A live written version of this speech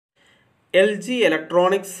LG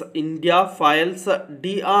Electronics India files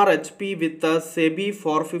DRHP with Sebi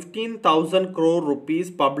for 15,000 crore rupees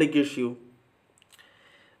public issue.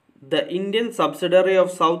 The Indian subsidiary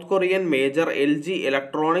of South Korean major LG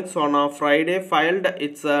Electronics on a Friday filed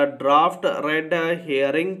its draft red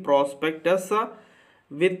hearing prospectus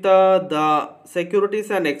with the Securities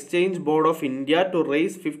and Exchange Board of India to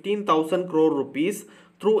raise 15,000 crore rupees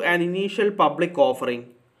through an initial public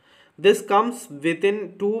offering. This comes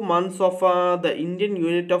within 2 months of the Indian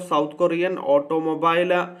unit of South Korean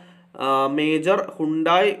automobile major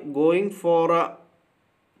Hyundai going for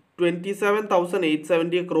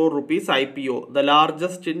 27,870 crore rupees IPO, the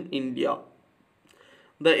largest in India.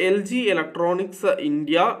 The LG Electronics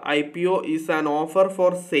India IPO is an offer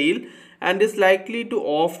for sale and is likely to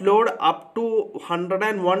offload up to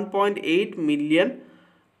 101.8 million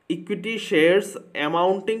equity shares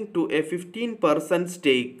amounting to a 15%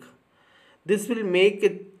 stake. This will make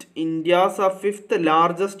it India's fifth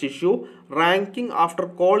largest issue, ranking after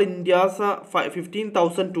Coal India's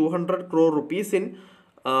 15,200 crore rupees in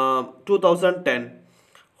 2010.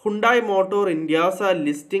 Hyundai Motor India's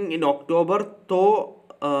listing in October, though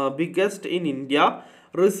biggest in India,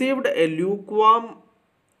 received a lukewarm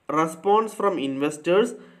response from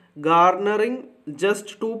investors, garnering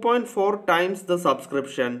just 2.4 times the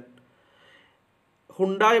subscription.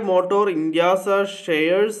 Hyundai Motor India's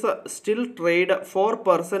shares still trade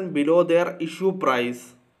 4% below their issue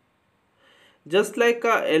price. Just like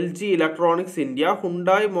LG Electronics India,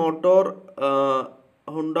 Hyundai Motor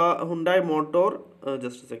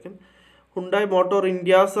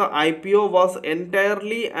India's IPO was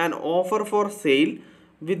entirely an offer for sale,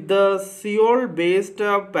 with the Seoul-based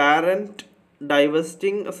parent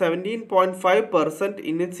divesting 17.5%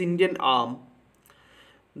 in its Indian arm.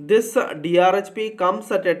 This DRHP comes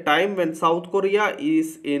at a time when South Korea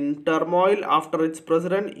is in turmoil after its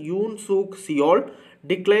president Yoon Suk Yeol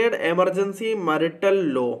declared emergency marital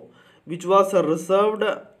law, which was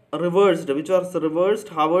reversed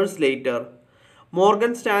hours later.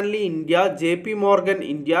 Morgan Stanley India, JP Morgan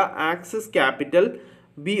India, Axis Capital,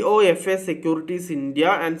 BOFA Securities India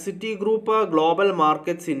and Citigroup Global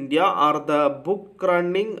Markets India are the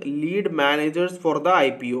book-running lead managers for the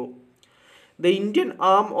IPO. The Indian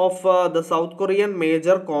arm of the South Korean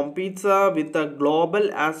major competes with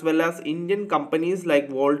global as well as Indian companies like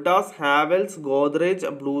Voltas, Havells, Godrej,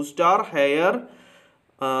 Blue Star, Haier,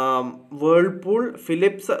 Whirlpool,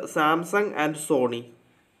 Philips, Samsung and Sony.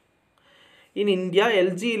 In India,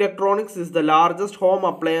 LG Electronics is the largest home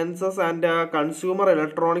appliances and consumer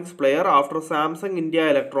electronics player after Samsung India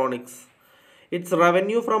Electronics. Its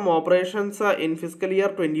revenue from operations in fiscal year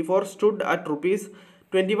 24 stood at rupees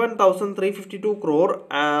 21,352 crore,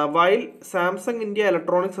 while Samsung India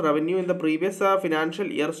Electronics revenue in the previous financial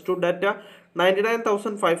year stood at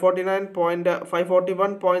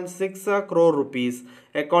 99,541.6 crore rupees,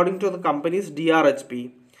 according to the company's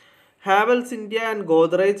DRHP. Havells India and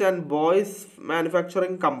Godrej and Boyce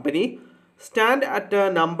Manufacturing Company stand at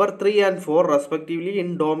number 3 and 4 respectively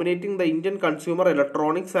in dominating the Indian consumer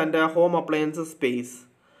electronics and home appliances space.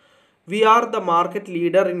 We are the market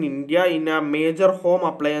leader in India in major home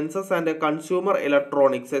appliances and consumer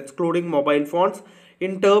electronics, excluding mobile phones,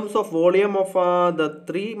 in terms of volume of the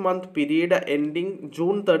 3-month period ending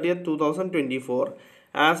June 30th, 2024,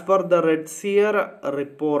 as per the Red Seer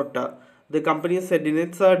report, the company said in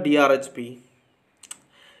its DRHP.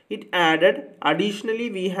 It added, additionally,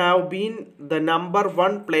 we have been the number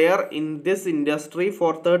 1 player in this industry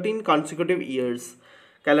for 13 consecutive years.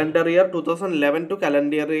 Calendar year 2011 to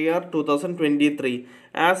calendar year 2023,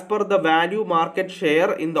 as per the value market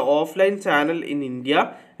share in the offline channel in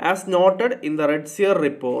India, as noted in the Red Seer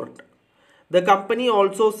report. The company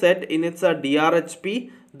also said in its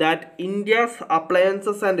DRHP that India's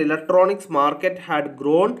appliances and electronics market had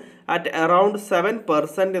grown at around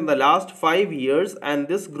 7% in the last 5 years, and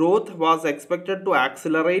this growth was expected to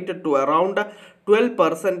accelerate to around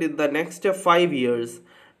 12% in the next 5 years,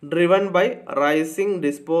 driven by rising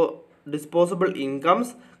disposable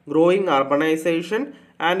incomes, growing urbanization,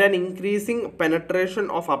 and an increasing penetration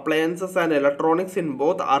of appliances and electronics in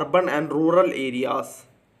both urban and rural areas.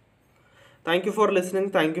 Thank you for listening.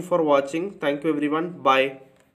 Thank you for watching. Thank you everyone. Bye.